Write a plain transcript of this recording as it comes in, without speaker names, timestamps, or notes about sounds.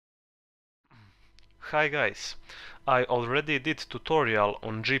Hi guys, I already did tutorial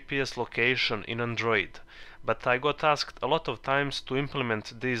on GPS location in Android, but I got asked a lot of times to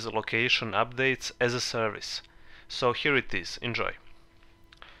implement these location updates as a service. So here it is, enjoy.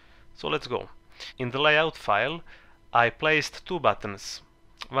 So let's go. In the layout file, I placed two buttons,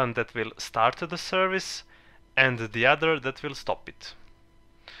 one that will start the service and the other that will stop it.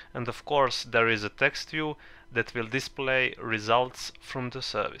 And of course there is a text view that will display results from the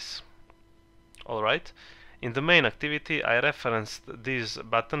service. Alright, in the main activity I referenced these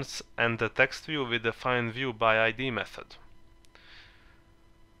buttons and the text view with the find view by ID method.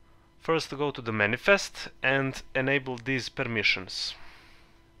 First go to the manifest and enable these permissions.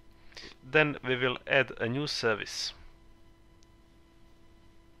 Then we will add a new service.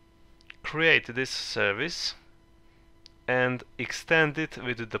 Create this service and extend it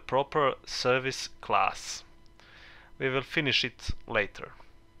with the proper service class. We will finish it later.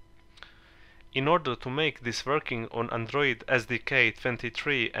 In order to make this working on Android SDK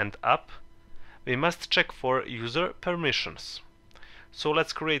 23 and up, we must check for user permissions. So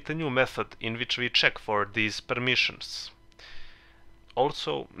let's create a new method in which we check for these permissions.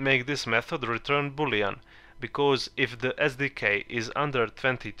 Also make this method return boolean, because if the SDK is under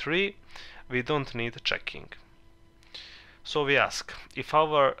 23, we don't need checking. So we ask if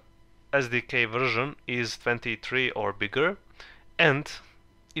our SDK version is 23 or bigger, and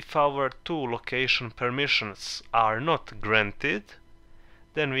if our two location permissions are not granted,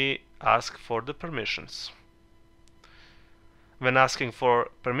 then we ask for the permissions. When asking for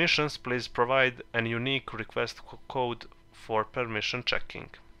permissions, please provide a unique request code for permission checking.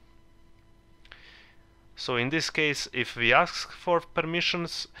 So in this case, if we ask for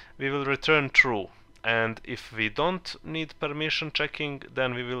permissions, we will return true, and if we don't need permission checking,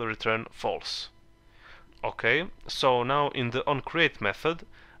 then we will return false. Okay, so now in the onCreate method,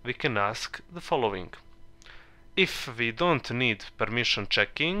 we can ask the following. If we don't need permission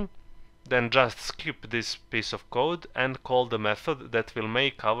checking, then just skip this piece of code and call the method that will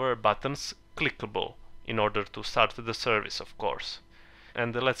make our buttons clickable in order to start the service, of course.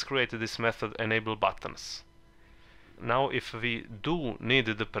 And let's create this method enable buttons. Now if we do need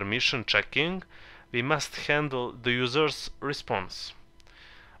the permission checking, we must handle the user's response.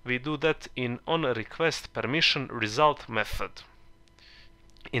 We do that in onRequestPermissionResult method.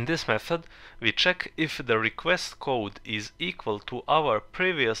 In this method, we check if the request code is equal to our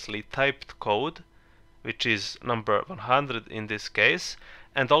previously typed code, which is number 100 in this case,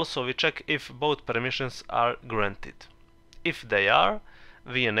 and also we check if both permissions are granted. If they are,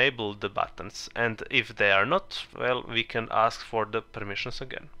 we enable the buttons, and if they are not, well, we can ask for the permissions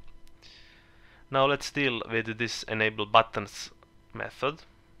again. Now let's deal with this enable buttons method.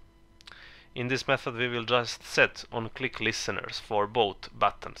 In this method we will just set onClick listeners for both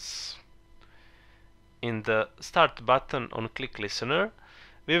buttons. In the start button onClick listener,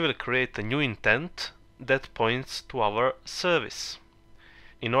 we will create a new intent that points to our service.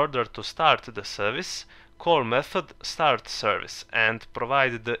 In order to start the service, call method startService and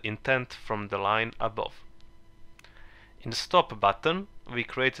provide the intent from the line above. In the stop button, we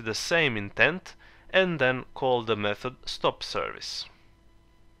create the same intent and then call the method stopService.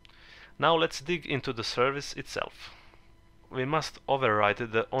 Now let's dig into the service itself. We must override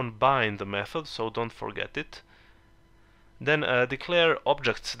the onBind method, so don't forget it. Then declare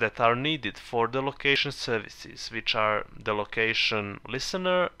objects that are needed for the location services, which are the location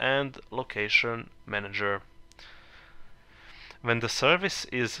listener and location manager. When the service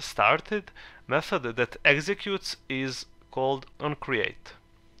is started, method that executes is called onCreate.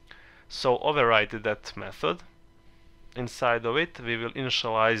 So override that method. Inside of it we will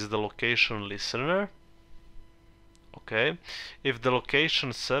initialize the location listener. Okay, if the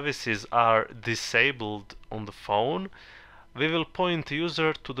location services are disabled on the phone, we will point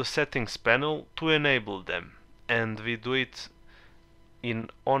user to the settings panel to enable them, and we do it in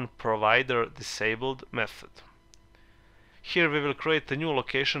onProviderDisabled method. Here we will create a new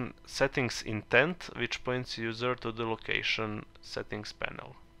location settings intent which points user to the location settings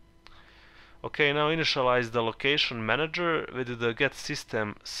panel. Okay, now initialize the location manager with the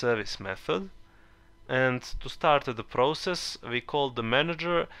getSystemService method, and to start the process we call the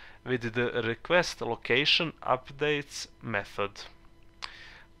manager with the requestLocationUpdates method.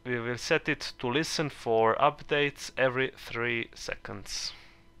 We will set it to listen for updates every 3 seconds.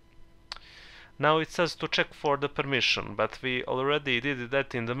 Now it says to check for the permission, but we already did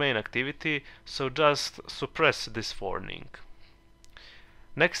that in the main activity, so just suppress this warning.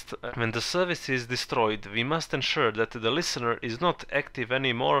 Next, when the service is destroyed, we must ensure that the listener is not active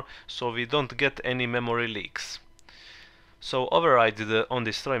anymore, so we don't get any memory leaks. So override the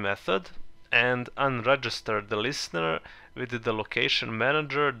onDestroy method and unregister the listener with the location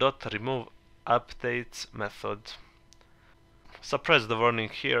manager.remove updates method. Suppress the warning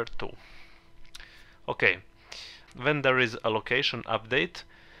here too. Okay, when there is a location update,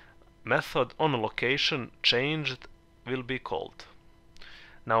 method on location changed will be called.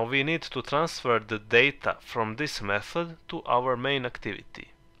 Now we need to transfer the data from this method to our main activity.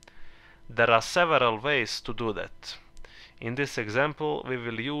 There are several ways to do that. In this example, we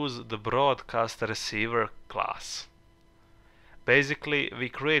will use the broadcast receiver class. Basically, we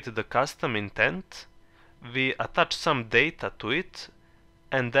create the custom intent, we attach some data to it,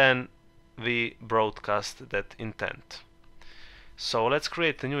 and then we broadcast that intent. So let's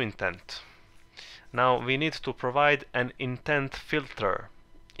create a new intent. Now we need to provide an intent filter.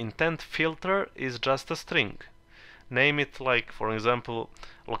 Intent filter is just a string. Name it like, for example,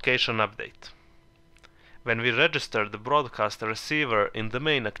 location update. When we register the broadcast receiver in the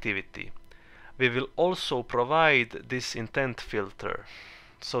main activity, we will also provide this intent filter,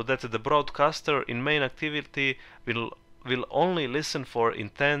 so that the broadcaster in main activity will only listen for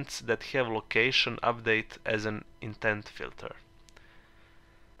intents that have location update as an intent filter.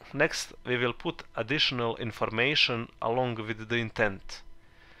 Next, we will put additional information along with the intent.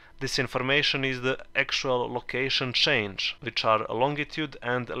 This information is the actual location change, which are longitude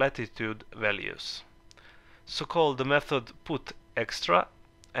and latitude values. So call the method putExtra,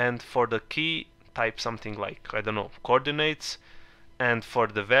 and for the key type something like, I don't know, coordinates, and for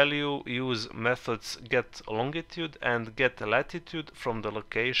the value use methods getLongitude and getLatitude from the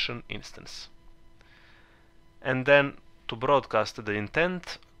location instance. And then to broadcast the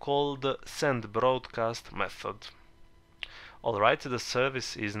intent, call the sendBroadcast method. Alright, the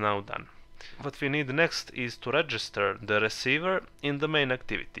service is now done. What we need next is to register the receiver in the main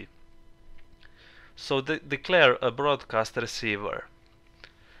activity. So declare a broadcast receiver.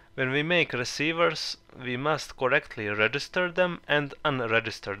 When we make receivers, we must correctly register them and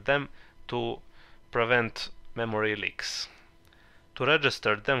unregister them to prevent memory leaks. To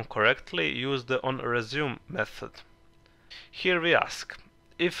register them correctly, use the onResume method. Here we ask,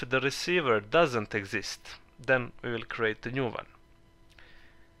 if the receiver doesn't exist, then we will create a new one.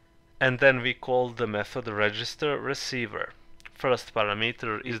 And then we call the method register receiver. First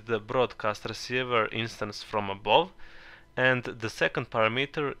parameter is the broadcast receiver instance from above, and the second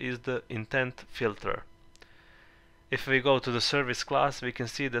parameter is the intent filter. If we go to the service class, we can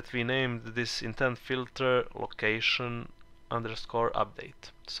see that we named this intent filter location underscore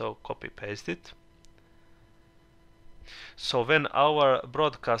update. So copy paste it. So when our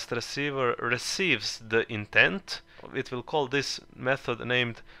broadcast receiver receives the intent, it will call this method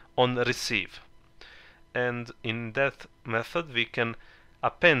named onReceive. And in that method we can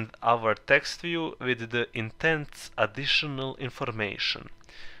append our text view with the intent's additional information.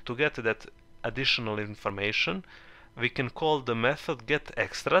 To get that additional information, we can call the method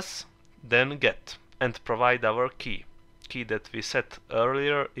getExtras, then get, and provide our key. Key that we set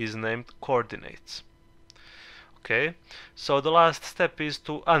earlier is named coordinates. Okay, so the last step is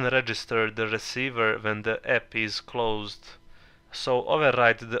to unregister the receiver when the app is closed. So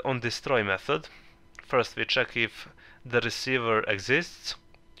override the onDestroy method. First we check if the receiver exists.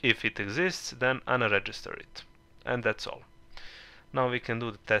 If it exists, then unregister it. And that's all. Now we can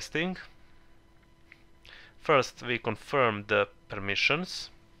do the testing. First we confirm the permissions.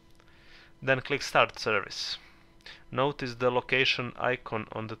 Then click Start Service. Notice the location icon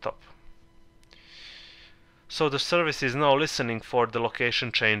on the top. So the service is now listening for the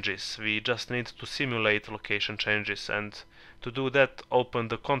location changes. We just need to simulate location changes, and to do that, open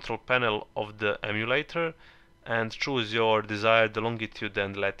the control panel of the emulator and choose your desired longitude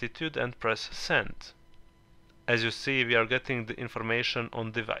and latitude and press Send. As you see, we are getting the information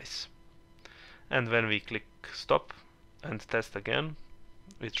on device. And when we click Stop and test again,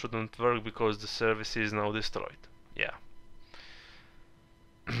 it shouldn't work because the service is now destroyed. Yeah.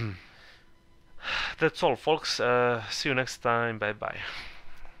 That's all, folks. See you next time. Bye bye.